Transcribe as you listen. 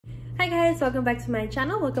Hi guys, welcome back to my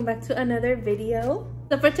channel. Welcome back to another video.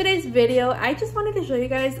 So for today's video, I just wanted to show you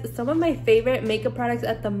guys some of my favorite makeup products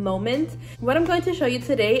at the moment. What I'm going to show you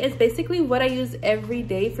today is basically what I use every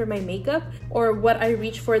day for my makeup, or what I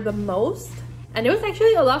reach for the most. And it was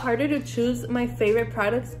actually a lot harder to choose my favorite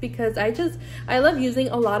products because I love using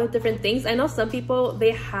a lot of different things. I know some people,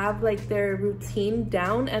 they have like their routine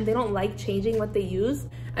down and they don't like changing what they use.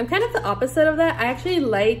 I'm kind of the opposite of that. I actually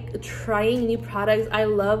like trying new products. I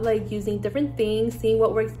love like using different things, seeing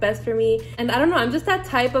what works best for me. And I don't know, I'm just that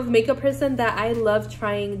type of makeup person that I love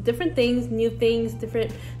trying different things, new things,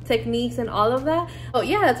 different techniques and all of that. Oh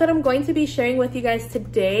yeah, that's what I'm going to be sharing with you guys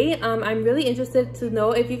today. I'm really interested to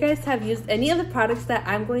know if you guys have used any of the products that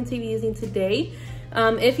I'm going to be using today.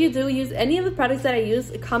 If you do use any of the products that I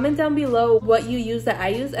use, comment down below what you use that I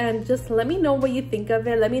use and just let me know what you think of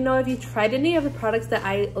it. Let me know if you tried any of the products that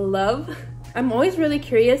I love. I'm always really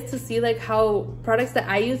curious to see like how products that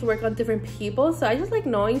I use work on different people, so I just like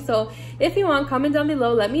knowing. So if you want, comment down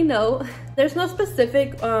below, let me know. There's no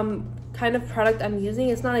specific kind of product I'm using.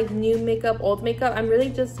 It's not like new makeup, old makeup. I'm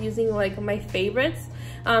really just using like my favorites.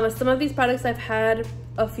 Some of these products I've had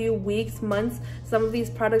a few weeks, months. Some of these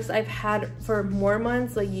products I've had for more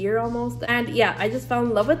months, a year almost. And yeah, I just fell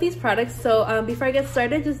in love with these products. So before I get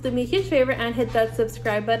started, just do me a huge favor and hit that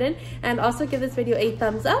subscribe button, and also give this video a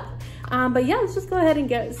thumbs up. But yeah, let's just go ahead and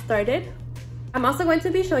get started. I'm also going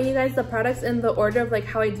to be showing you guys the products in the order of like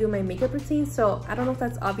how I do my makeup routine. So I don't know if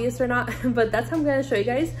that's obvious or not, but that's how I'm going to show you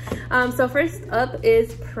guys. So first up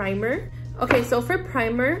is primer. Okay, so for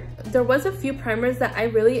primer, there was a few primers that I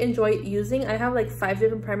really enjoy using. I have like 5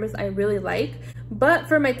 different primers I really like. But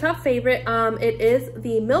for my top favorite, it is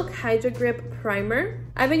the Milk Hydro Grip Primer.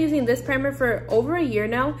 I've been using this primer for over a year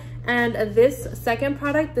now. And this second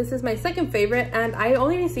product, this is my second favorite. And I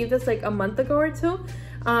only received this like a month ago or two.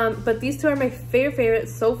 But these two are my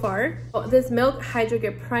favorites so far. This Milk Hydro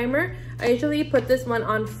Grip Primer, I usually put this one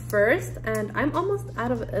on first, and I'm almost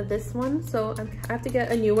out of this one, so I have to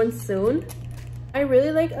get a new one soon. I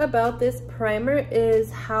really like about this primer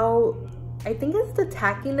is how, I think it's the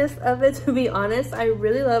tackiness of it, to be honest. I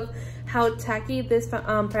really love how tacky this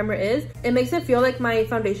primer is. It makes it feel like my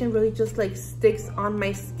foundation really just like sticks on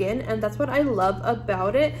my skin, and that's what I love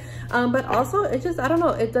about it. But also it just, I don't know,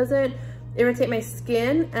 it doesn't irritate my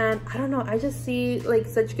skin, and I don't know, I just see like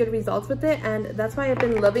such good results with it, and that's why I've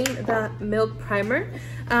been loving the Milk primer.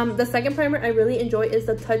 The second primer I really enjoy is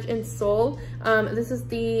the Touch in Soul. This is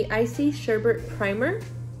the Icy Sherbet Primer.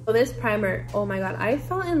 So this primer, oh my god, I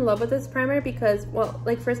fell in love with this primer because, well,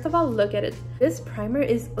 like first of all, look at it. This primer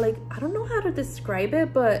is like, I don't know how to describe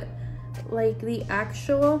it, but like the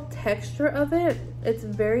actual texture of it, it's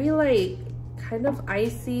very like kind of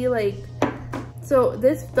icy, like. So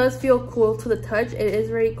this does feel cool to the touch. It is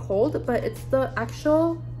very cold, but it's the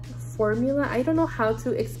actual formula. I don't know how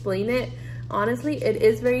to explain it. Honestly,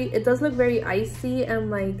 it does look very icy and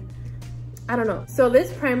like, I don't know. So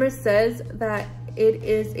this primer says that it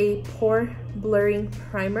is a pore blurring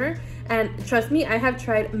primer. And trust me, I have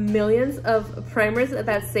tried millions of primers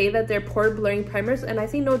that say that they're pore blurring primers, and I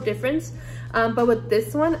see no difference. But with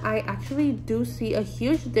this one, I actually do see a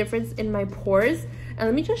huge difference in my pores. And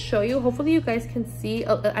let me just show you. Hopefully you guys can see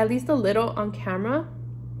at least a little on camera,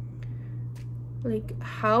 like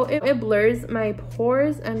how it blurs my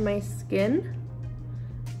pores and my skin.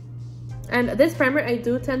 And this primer, I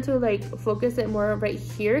do tend to like focus it more right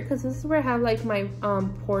here because this is where I have like my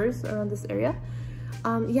pores around this area.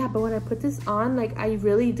 Yeah, but when I put this on, like I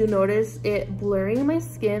really do notice it blurring my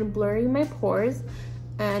skin, blurring my pores.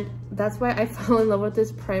 And that's why I fell in love with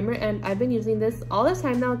this primer, and I've been using this all the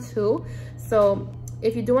time now too. So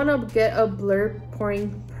if you do want to get a blur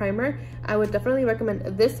pouring primer, I would definitely recommend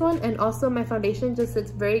this one. And also my foundation just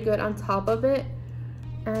sits very good on top of it.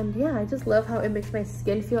 And yeah, I just love how it makes my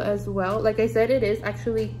skin feel as well. Like I said, it is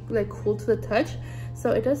actually like cool to the touch,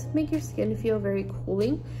 so it does make your skin feel very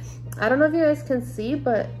cooling. I don't know if you guys can see,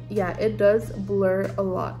 but yeah, it does blur a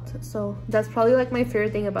lot. So that's probably like my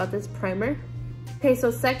favorite thing about this primer. Okay,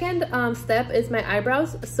 so second step is my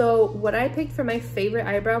eyebrows. So what I picked for my favorite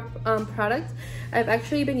eyebrow product, I've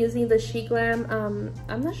actually been using the She Glam,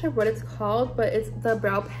 I'm not sure what it's called, but it's the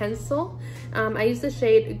brow pencil. I use the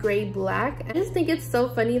shade Gray Black. I just think it's so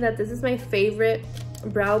funny that this is my favorite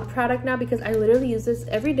brow product now because I literally use this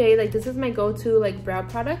every day. Like this is my go-to like brow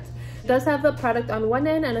product. It does have the product on one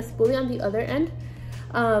end and a spoolie on the other end.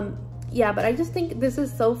 Yeah, but I just think this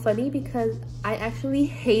is so funny because I actually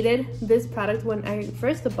hated this product when I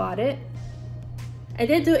first bought it. I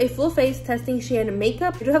did do a full face testing Shein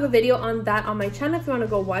makeup. I do have a video on that on my channel if you want to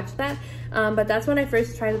go watch that. But that's when I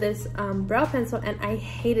first tried this brow pencil, and I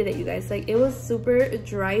hated it, you guys. Like, it was super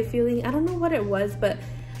dry feeling. I don't know what it was, but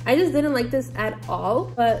I just didn't like this at all.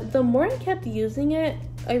 But the more I kept using it,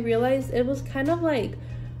 I realized it was kind of like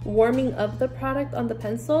warming up the product on the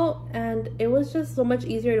pencil, and it was just so much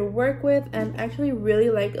easier to work with, and actually really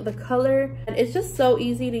like the color, and it's just so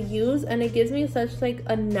easy to use, and it gives me such like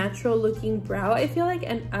a natural looking brow, I feel like.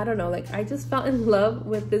 And I don't know, like, I just fell in love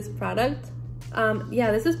with this product.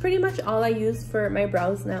 Yeah, this is pretty much all I use for my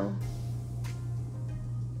brows now.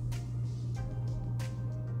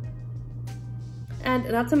 And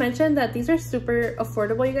not to mention that these are super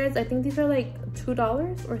affordable, you guys. I think these are like $2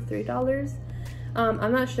 or $3.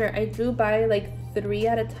 I'm not sure. I do buy like 3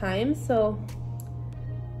 at a time, so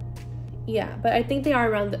yeah, but I think they are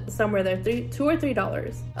around somewhere there, $2 or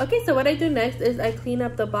 $3. Okay, so what I do next is I clean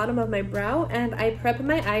up the bottom of my brow and I prep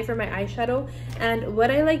my eye for my eyeshadow. And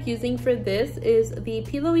what I like using for this is the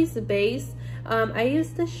P. Louise base. I use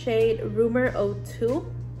the shade Rumor 02.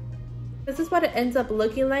 This is what it ends up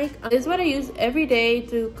looking like. This is what I use every day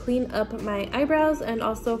to clean up my eyebrows, and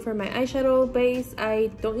also for my eyeshadow base.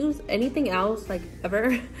 I don't use anything else, like,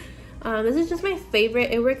 ever. This is just my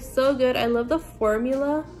favorite. It works so good. I love the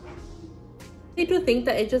formula. I do think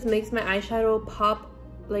that it just makes my eyeshadow pop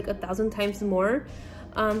like 1,000 times more.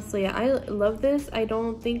 So yeah, I love this. I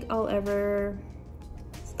don't think I'll ever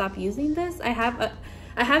stop using this. I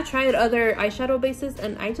have tried other eyeshadow bases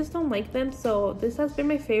and I just don't like them, so this has been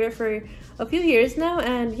my favorite for a few years now,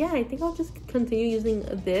 and yeah, I think I'll just continue using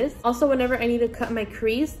this. Also, whenever I need to cut my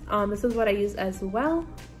crease, this is what I use as well.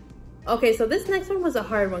 Okay, so this next one was a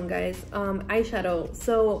hard one, guys. Eyeshadow.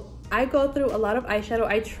 So I go through a lot of eyeshadow.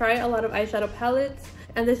 I try a lot of eyeshadow palettes,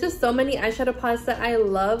 and there's just so many eyeshadow palettes that I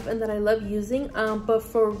love and that I love using. But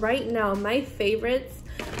for right now, my favorites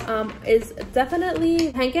is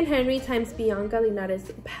definitely Hank & Henry times Bianca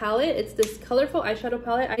Linares palette. It's this colorful eyeshadow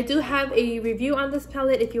palette. I do have a review on this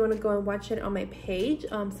palette if you want to go and watch it on my page.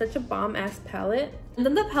 Such a bomb ass palette. And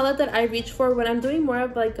then the palette that I reach for when I'm doing more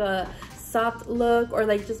of like a soft look, or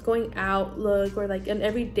like just going out look, or like an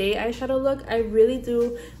everyday eyeshadow look, I really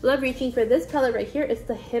do love reaching for this palette right here. It's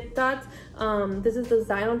the Hip Dots. This is the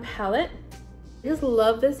Zion palette. I just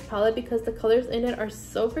love this palette because the colors in it are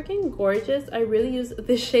so freaking gorgeous. I really use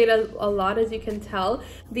this shade a lot, as you can tell.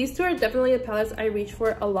 These two are definitely the palettes I reach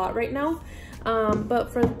for a lot right now. But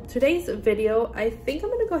for today's video, I think I'm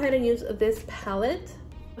gonna go ahead and use this palette.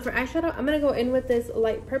 For eyeshadow, I'm gonna go in with this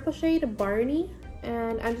light purple shade, Barney.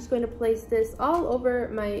 And I'm just going to place this all over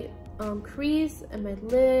my crease and my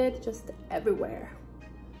lid, just everywhere.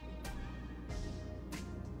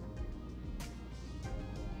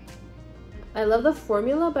 I love the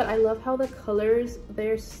formula, but I love how the colors,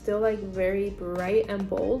 they're still like very bright and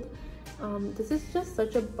bold. This is just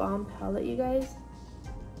such a bomb palette, you guys.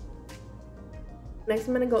 Next,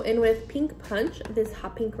 I'm gonna go in with Pink Punch, this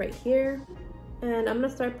hot pink right here. And I'm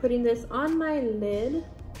gonna start putting this on my lid.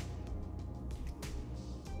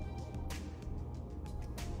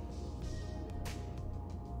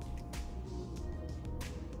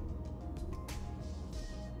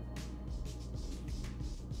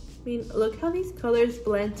 I mean, look how these colors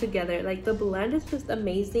blend together. Like, the blend is just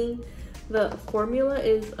amazing. The formula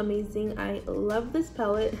is amazing. I love this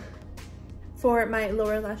palette. For my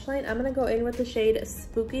lower lash line, I'm gonna go in with the shade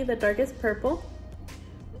Spooky, the darkest purple.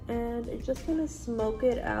 And it's just gonna smoke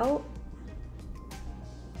it out.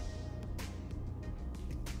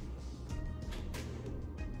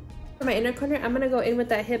 For my inner corner, I'm gonna go in with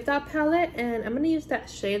that Hip Dot palette, and I'm gonna use that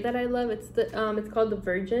shade that I love. It's the it's called the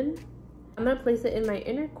Virgin. I'm gonna place it in my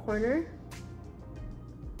inner corner.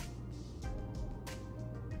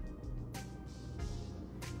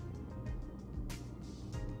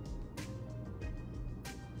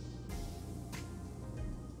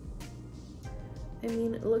 I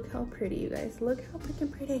mean, look how pretty, you guys. Look how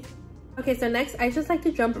freaking pretty. Okay, so next, I just like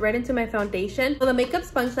to jump right into my foundation. So the makeup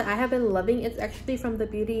sponge that I have been loving, it's actually from the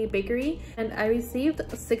Beauty Bakery, and I received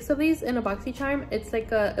 6 of these in a BoxyCharm. It's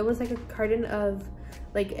like it was like a carton of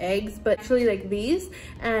like eggs, but actually like these,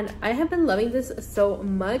 and I have been loving this so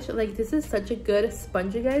much. Like, this is such a good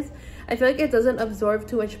sponge, you guys. I feel like it doesn't absorb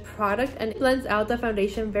too much product, and it blends out the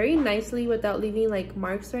foundation very nicely without leaving like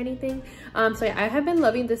marks or anything. So yeah, I have been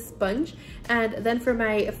loving this sponge. And then for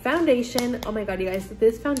my foundation, oh my god, you guys,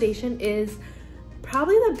 this foundation is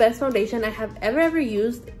probably the best foundation I have ever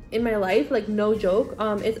used in my life, like, no joke.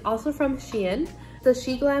 It's also from Shein, the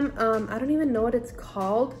She Glam. I don't even know what it's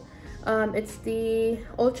called. It's the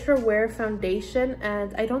Ultra Wear foundation,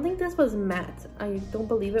 and I don't think this was matte. I don't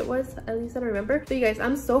believe it was, at least I don't remember. But you guys,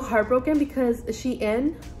 I'm so heartbroken because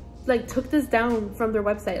Shein like took this down from their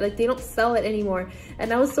website. Like, they don't sell it anymore,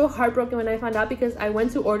 and I was so heartbroken when I found out, because I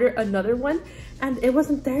went to order another one and it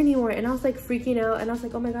wasn't there anymore, and I was like freaking out, and I was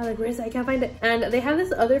like, oh my god, like, where is it? I can't find it. And they have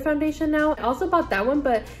this other foundation now. I also bought that one,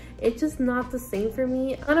 but it's just not the same for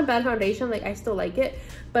me. Not a bad foundation, like, I still like it,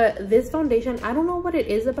 but this foundation, I don't know what it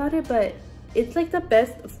is about it, but it's like the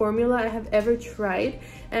best formula I have ever tried,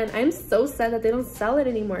 and I'm so sad that they don't sell it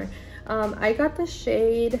anymore. I got the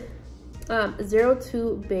shade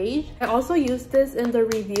 02 Beige. I also used this in the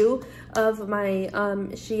review of my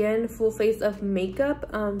Shein full face of makeup,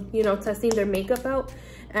 you know, testing their makeup out,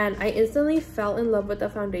 and I instantly fell in love with the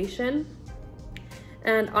foundation.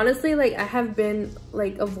 And honestly, like, I have been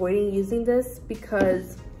like avoiding using this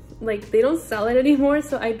because like they don't sell it anymore,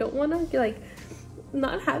 so I don't want to like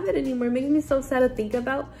not have it anymore. It makes me so sad to think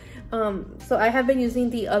about. So I have been using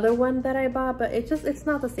the other one that I bought, but it's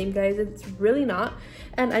not the same, guys. It's really not.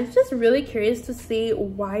 And I'm just really curious to see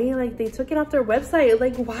why like they took it off their website.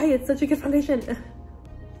 Like, why? It's such a good foundation.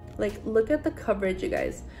 Like, look at the coverage, you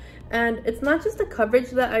guys. And it's not just the coverage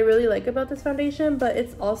that I really like about this foundation, but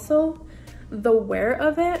it's also the wear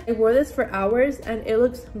of it. I wore this for hours and it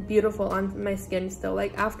looks beautiful on my skin still.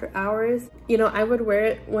 Like, after hours, you know, I would wear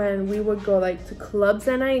it when we would go like to clubs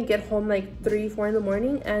at night and get home like 3-4 in the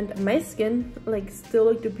morning, and my skin like still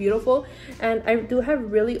looked beautiful. And I do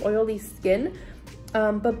have really oily skin,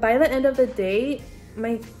 but by the end of the day,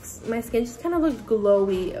 my skin just kind of looked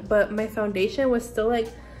glowy, but my foundation was still like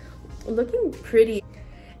looking pretty.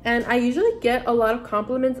 And I usually get a lot of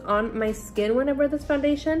compliments on my skin when I wear this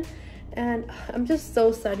foundation, and I'm just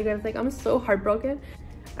so sad, you guys. Like, I'm so heartbroken.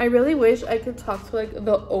 I really wish I could talk to like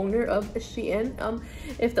the owner of Shein.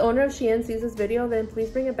 If the owner of Shein sees this video, then please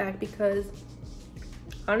bring it back, because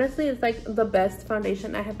honestly, it's like the best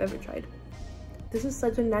foundation I have ever tried. This is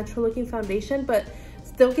such a natural looking foundation, but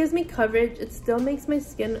still gives me coverage. It still makes my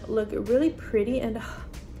skin look really pretty, and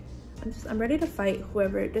I'm ready to fight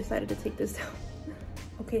whoever decided to take this down.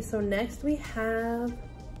 Okay, so next we have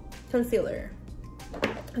concealer.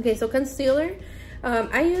 Okay, so concealer,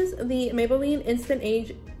 I use the Maybelline Instant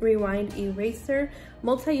Age Rewind Eraser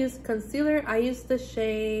multi-use concealer. I use the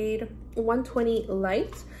shade 120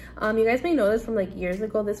 Light. You guys may know this from like years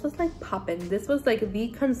ago. This was like poppin'. This was like the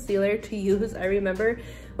concealer to use. I remember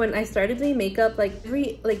when I started doing makeup, like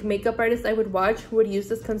every like makeup artist I would watch would use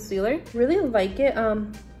this concealer. Really like it.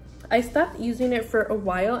 I stopped using it for a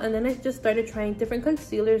while, and then I just started trying different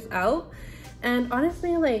concealers out, and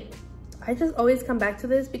honestly, like, I just always come back to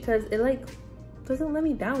this because it like doesn't let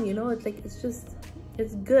me down, you know. It's like,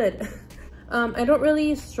 it's good. I don't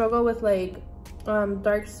really struggle with like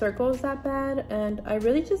dark circles that bad, and I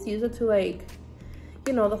really just use it to like,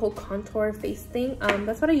 you know, the whole contour face thing.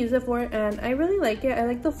 That's what I use it for, and I really like it. I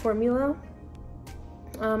like the formula,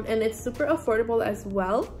 and it's super affordable as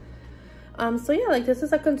well. So yeah, like, this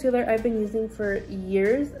is a concealer I've been using for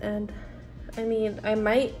years, and I mean, I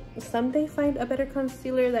might someday find a better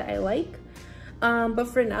concealer that I like, but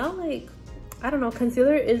for now, like, I don't know,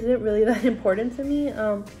 concealer isn't really that important to me.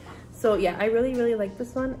 So yeah, I really like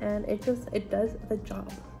this one, and it does the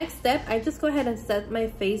job. Next step, I just go ahead and set my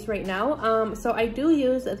face right now. So I do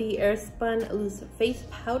use the Airspun Loose Face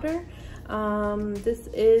Powder. This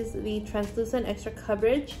is the translucent extra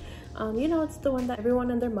coverage. You know, it's the one that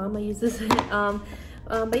everyone and their mama uses.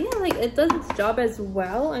 But yeah, like, it does its job as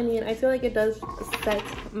well. I mean, I feel like it does set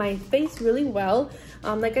my face really well.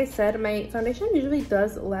 Like I said, my foundation usually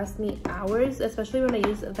does last me hours, especially when I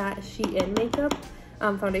use that Shein makeup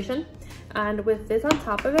foundation. And with this on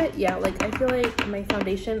top of it, yeah, like, I feel like my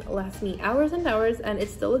foundation lasts me hours and hours, and it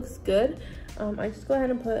still looks good. I just go ahead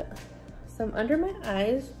and put some under my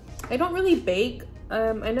eyes. I don't really bake.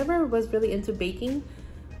 I never was really into baking.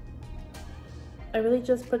 I really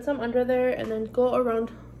just put some under there and then go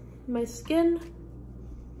around my skin.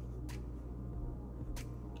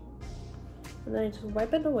 And then I just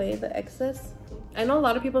wipe it away, the excess. I know a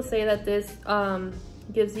lot of people say that this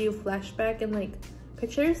gives you flashback in like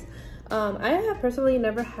pictures. I have personally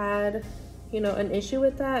never had, you know, an issue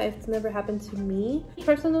with that. It's never happened to me.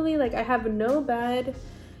 Personally, like, I have no bad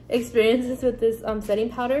experiences with this setting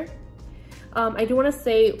powder. I do want to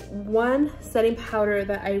say one setting powder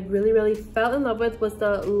that I really fell in love with was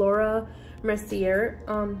the Laura Mercier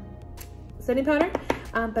setting powder,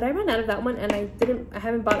 but I ran out of that one, and I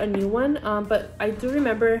haven't bought a new one, but I do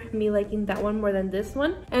remember me liking that one more than this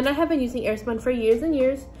one. And I have been using Airspun for years and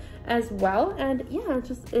years as well, and yeah,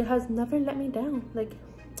 it has never let me down. Like,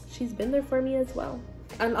 she's been there for me as well.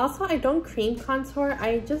 And also, I don't cream contour.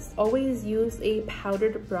 I just always use a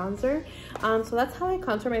powdered bronzer. So that's how I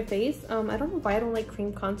contour my face. I don't know why I don't like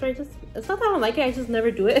cream contour. It's not that I don't like it, I just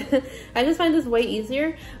never do it. I just find this way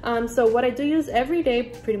easier. So what I do use every day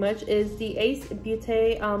pretty much is the Ace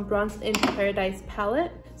Beauty Bronze in Paradise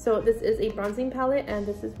palette. So this is a bronzing palette and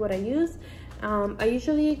this is what I use. I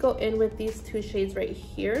usually go in with these two shades right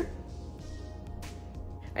here.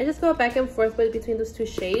 I just go back and forth between those two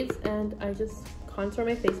shades and I just contour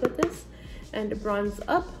my face with this and bronze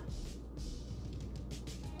up.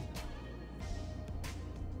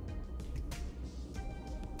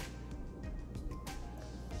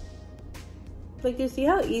 Like, you see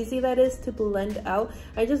how easy that is to blend out?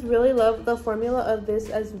 I just really love the formula of this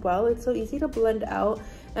as well. It's so easy to blend out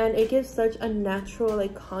and it gives such a natural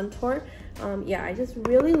like contour. Yeah, I just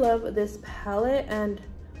really love this palette, and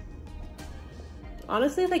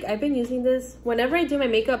honestly, like, I've been using this whenever I do my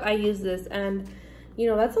makeup. I use this, and you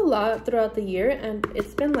know, that's a lot throughout the year and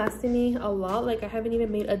it's been lasting me a lot. Like, I haven't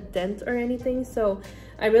even made a dent or anything, so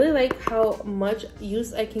I really like how much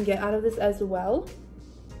use I can get out of this as well.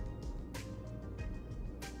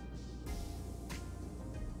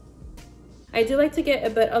 I do like to get a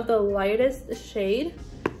bit of the lightest shade,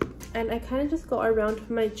 and I kind of just go around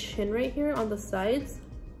my chin right here on the sides.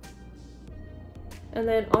 And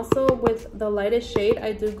then also with the lightest shade,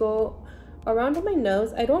 I do go around my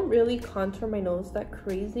nose. I don't really contour my nose that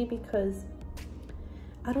crazy because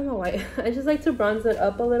I don't know why. I just like to bronze it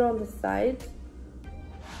up a little on the sides.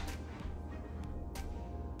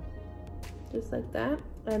 Just like that.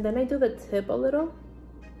 And then I do the tip a little.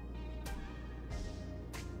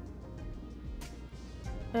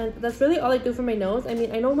 And that's really all I do for my nose. I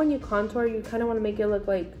mean, I know when you contour, you kind of want to make it look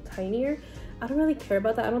like tinier. I don't really care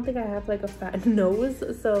about that. I don't think I have like a fat nose.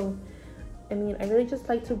 So, I mean, I really just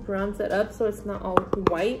like to bronze it up so it's not all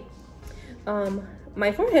white.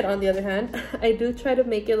 My forehead, on the other hand, I do try to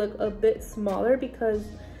make it look a bit smaller because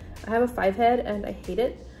I have a 5 head and I hate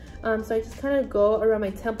it. So I just kind of go around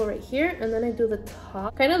my temple right here and then I do the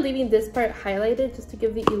top, kind of leaving this part highlighted just to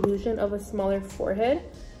give the illusion of a smaller forehead.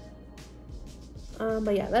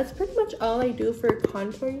 But yeah, that's pretty much all I do for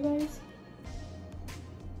contour, you guys.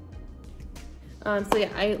 So yeah,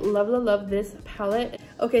 I love this palette.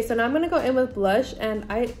 Okay, so now I'm gonna go in with blush, and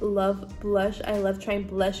I love blush. I love trying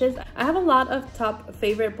blushes. I have a lot of top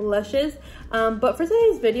favorite blushes, but for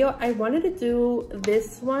today's video, I wanted to do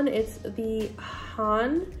this one. It's the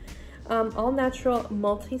Han All Natural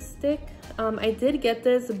Multi-Stick. I did get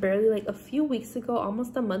this barely like a few weeks ago,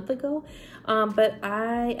 almost a month ago, but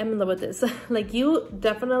I am in love with this. Like, you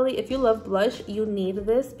definitely, if you love blush, you need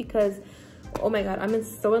this because, oh my god, I'm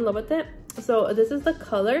so in love with it. So this is the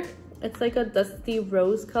color. It's like a dusty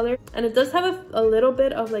rose color, and it does have a little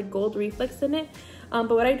bit of like gold reflex in it. But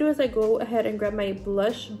what I do is I go ahead and grab my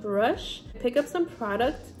blush brush, pick up some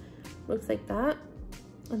product, looks like that,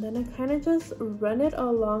 and then I kind of just run it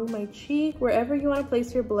along my cheek, wherever you want to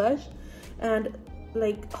place your blush. And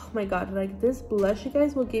like, oh my god, like, this blush, you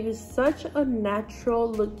guys, will give you such a natural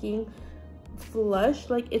looking blush.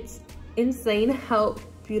 Like, it's insane how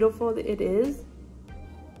beautiful it is.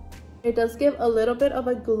 It does give a little bit of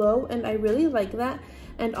a glow, and I really like that.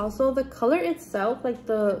 And also the color itself, like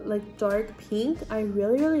the dark pink, I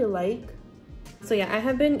really like. So yeah, I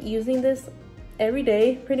have been using this every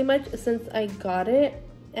day pretty much since I got it,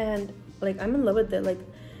 and like, I'm in love with it. Like,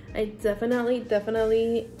 I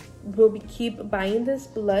definitely will keep buying this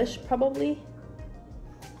blush probably.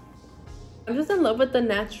 I'm just in love with the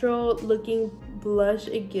natural looking blush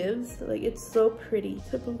it gives. Like, it's so pretty.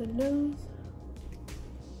 Tip of the nose.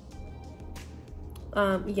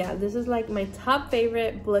 Yeah, this is like my top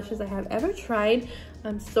favorite blushes I have ever tried.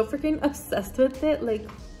 I'm so freaking obsessed with it. Like,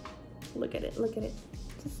 look at it, look at it.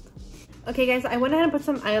 Okay guys, I went ahead and put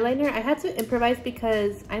some eyeliner. I had to improvise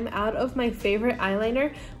because I'm out of my favorite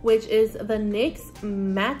eyeliner, which is the NYX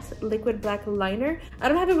Matte Liquid Black Liner. I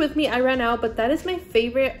don't have it with me, I ran out, but that is my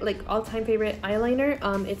favorite, like, all-time favorite eyeliner.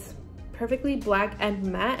 It's perfectly black and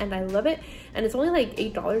matte, and I love it, and it's only like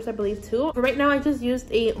 $8, I believe, too. But right now I just used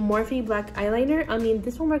a Morphe black eyeliner. I mean,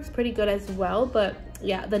 this one works pretty good as well, but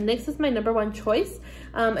yeah, the NYX is my #1 choice.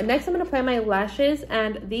 Next I'm gonna apply my lashes,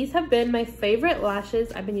 and these have been my favorite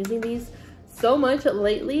lashes. I've been using these so much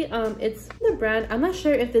lately. It's the brand, I'm not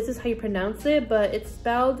sure if this is how you pronounce it, but it's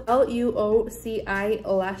spelled L-U-O-C-I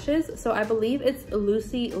lashes, so I believe it's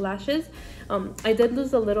Lucy lashes. I did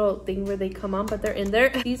lose a little thing where they come on, but they're in there.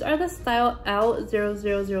 These are the style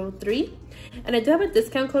L0003. And I do have a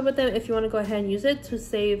discount code with them if you want to go ahead and use it to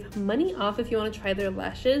save money off if you want to try their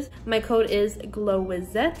lashes. My code is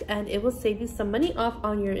GLOWWIZETTE and it will save you some money off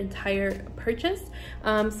on your entire purchase.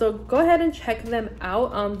 So go ahead and check them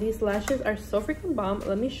out. These lashes are so freaking bomb.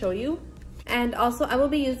 Let me show you. And also I will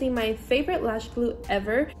be using my favorite lash glue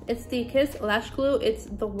ever. It's the Kiss Lash Glue. It's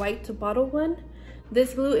the white bottle one.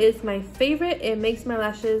 This glue is my favorite. It makes my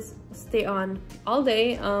lashes stay on all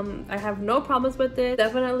day. I have no problems with it.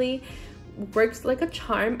 Definitely works like a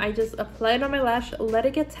charm. I just apply it on my lash, let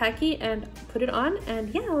it get tacky, and put it on, and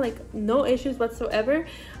yeah, like no issues whatsoever.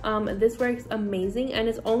 This works amazing, and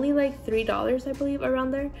it's only like $3, I believe,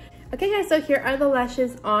 around there. Okay guys, so here are the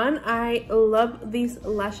lashes on. I love these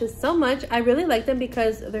lashes so much. I really like them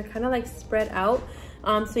because they're kind of like spread out.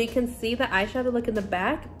 So you can see the eyeshadow look in the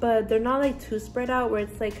back, but they're not like too spread out where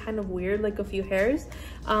it's like kind of weird, like a few hairs.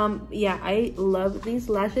 Yeah, I love these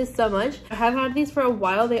lashes so much. I have had these for a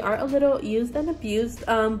while. They are a little used and abused,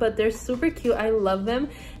 but they're super cute. I love them.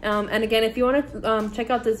 And again, if you want to check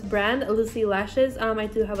out this brand, Lucy Lashes, I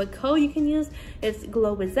do have a code you can use. It's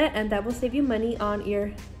GLOWWIZETTE, and that will save you money on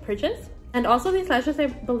your purchase. And also these lashes, I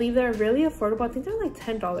believe they're really affordable. I think they're like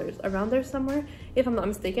 $10 around there somewhere, if I'm not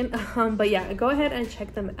mistaken. But yeah, go ahead and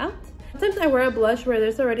check them out. Sometimes I wear a blush where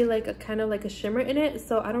there's already like a kind of like a shimmer in it,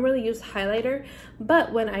 so I don't really use highlighter.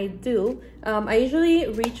 But when I do, I usually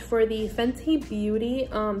reach for the Fenty Beauty.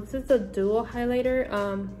 This is a dual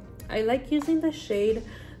highlighter. I like using the shade,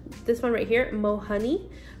 this one right here, Mo Honey.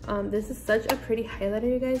 This is such a pretty highlighter,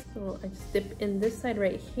 you guys. So I just dip in this side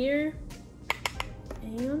right here,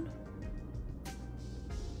 and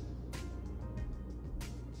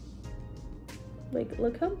like,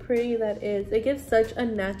 look how pretty that is. It gives such a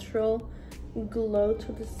natural glow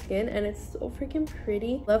to the skin, and it's so freaking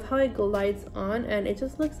pretty. Love how it glides on, and it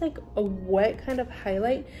just looks like a wet kind of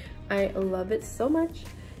highlight. I love it so much.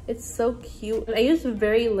 It's so cute. I use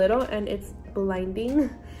very little and it's blinding.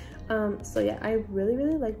 So yeah, I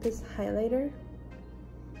really like this highlighter.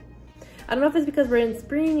 I don't know if it's because we're in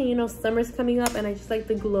spring and you know summer's coming up, and I just like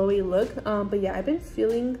the glowy look. But yeah, I've been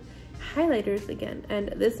feeling highlighters again, and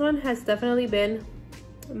this one has definitely been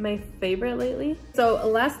my favorite lately. So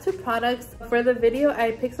last two products for the video,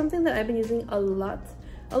 I picked something that I've been using a lot.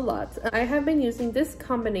 I have been using this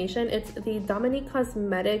combination. It's the Dominique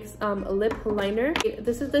Cosmetics lip liner.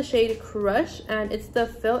 This is the shade Crush, and it's the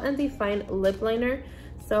Fill and Define lip liner.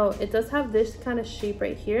 So it does have this kind of shape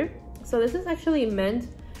right here. So this is actually meant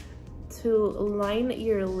to line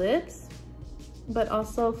your lips but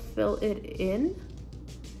also fill it in.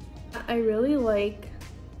 I really like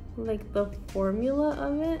the formula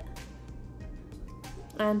of it,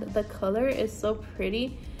 and the color is so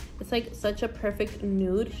pretty. It's like such a perfect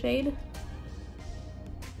nude shade.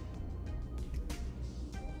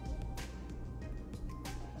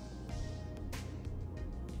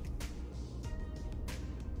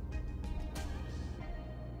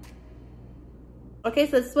 Okay,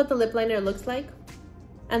 so this is what the lip liner looks like.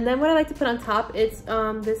 And then what I like to put on top, it's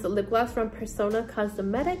this lip gloss from Persona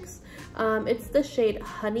Cosmetics. It's the shade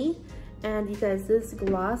Honey. And you guys, this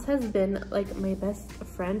gloss has been like my best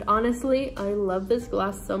friend, honestly. I love this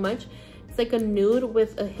gloss so much. It's like a nude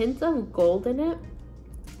with a hint of gold in it.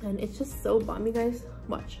 And it's just so bomb, you guys.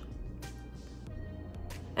 Watch.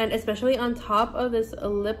 And especially on top of this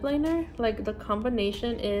lip liner, like the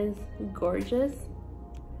combination is gorgeous.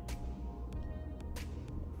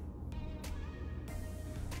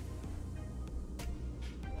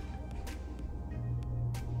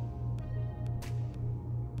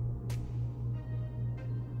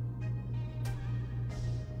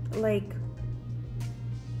 Like,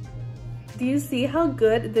 do you see how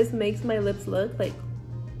good this makes my lips look? Like,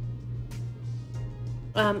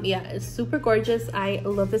 yeah, it's super gorgeous. I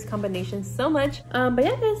love this combination so much. But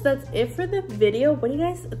yeah guys, that's it for the video. What do you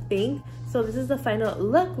guys think? So this is the final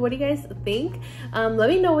look. What do you guys think? Let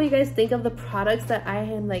me know what you guys think of the products that I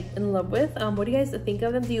am like in love with. What do you guys think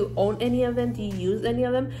of them? Do you own any of them? Do you use any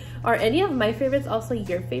of them? Are any of my favorites also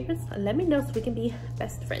your favorites? Let me know so we can be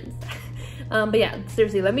best friends. But yeah,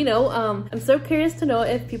 seriously, let me know. I'm so curious to know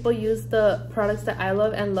if people use the products that I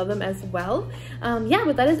love and love them as well. Yeah,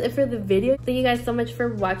 but that is it for the video. Thank you guys so much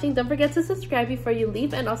for watching. Don't forget to subscribe before you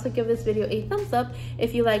leave, and also give this video a thumbs up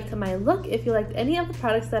if you liked my look, if you liked any of the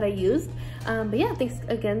products that I used. But yeah, thanks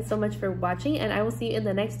again so much for watching, and I will see you in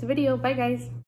the next video. Bye guys.